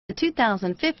The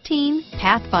 2015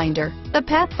 Pathfinder. The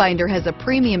Pathfinder has a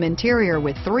premium interior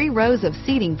with 3 rows of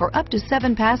seating for up to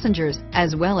 7 passengers,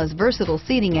 as well as versatile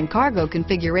seating and cargo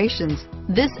configurations.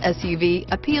 This SUV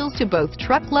appeals to both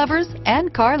truck lovers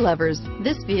and car lovers.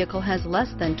 This vehicle has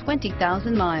less than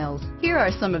 20,000 miles. Here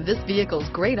are some of this vehicle's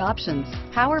great options: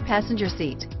 power passenger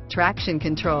seat, traction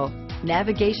control,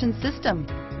 navigation system,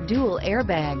 dual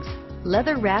airbags,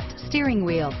 leather-wrapped steering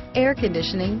wheel, air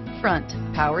conditioning, front,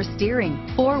 power steering,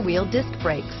 4-wheel disc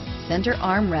brakes, center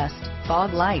armrest,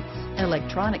 fog lights,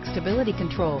 electronic stability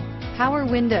control, power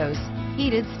windows,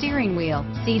 heated steering wheel,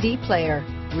 CD player,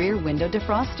 rear window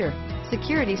defroster,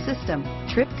 security system,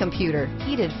 trip computer,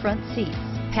 heated front seats,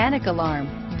 panic alarm.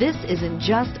 This isn't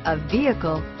just a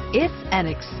vehicle, it's an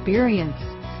experience.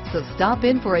 So stop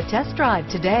in for a test drive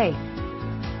today.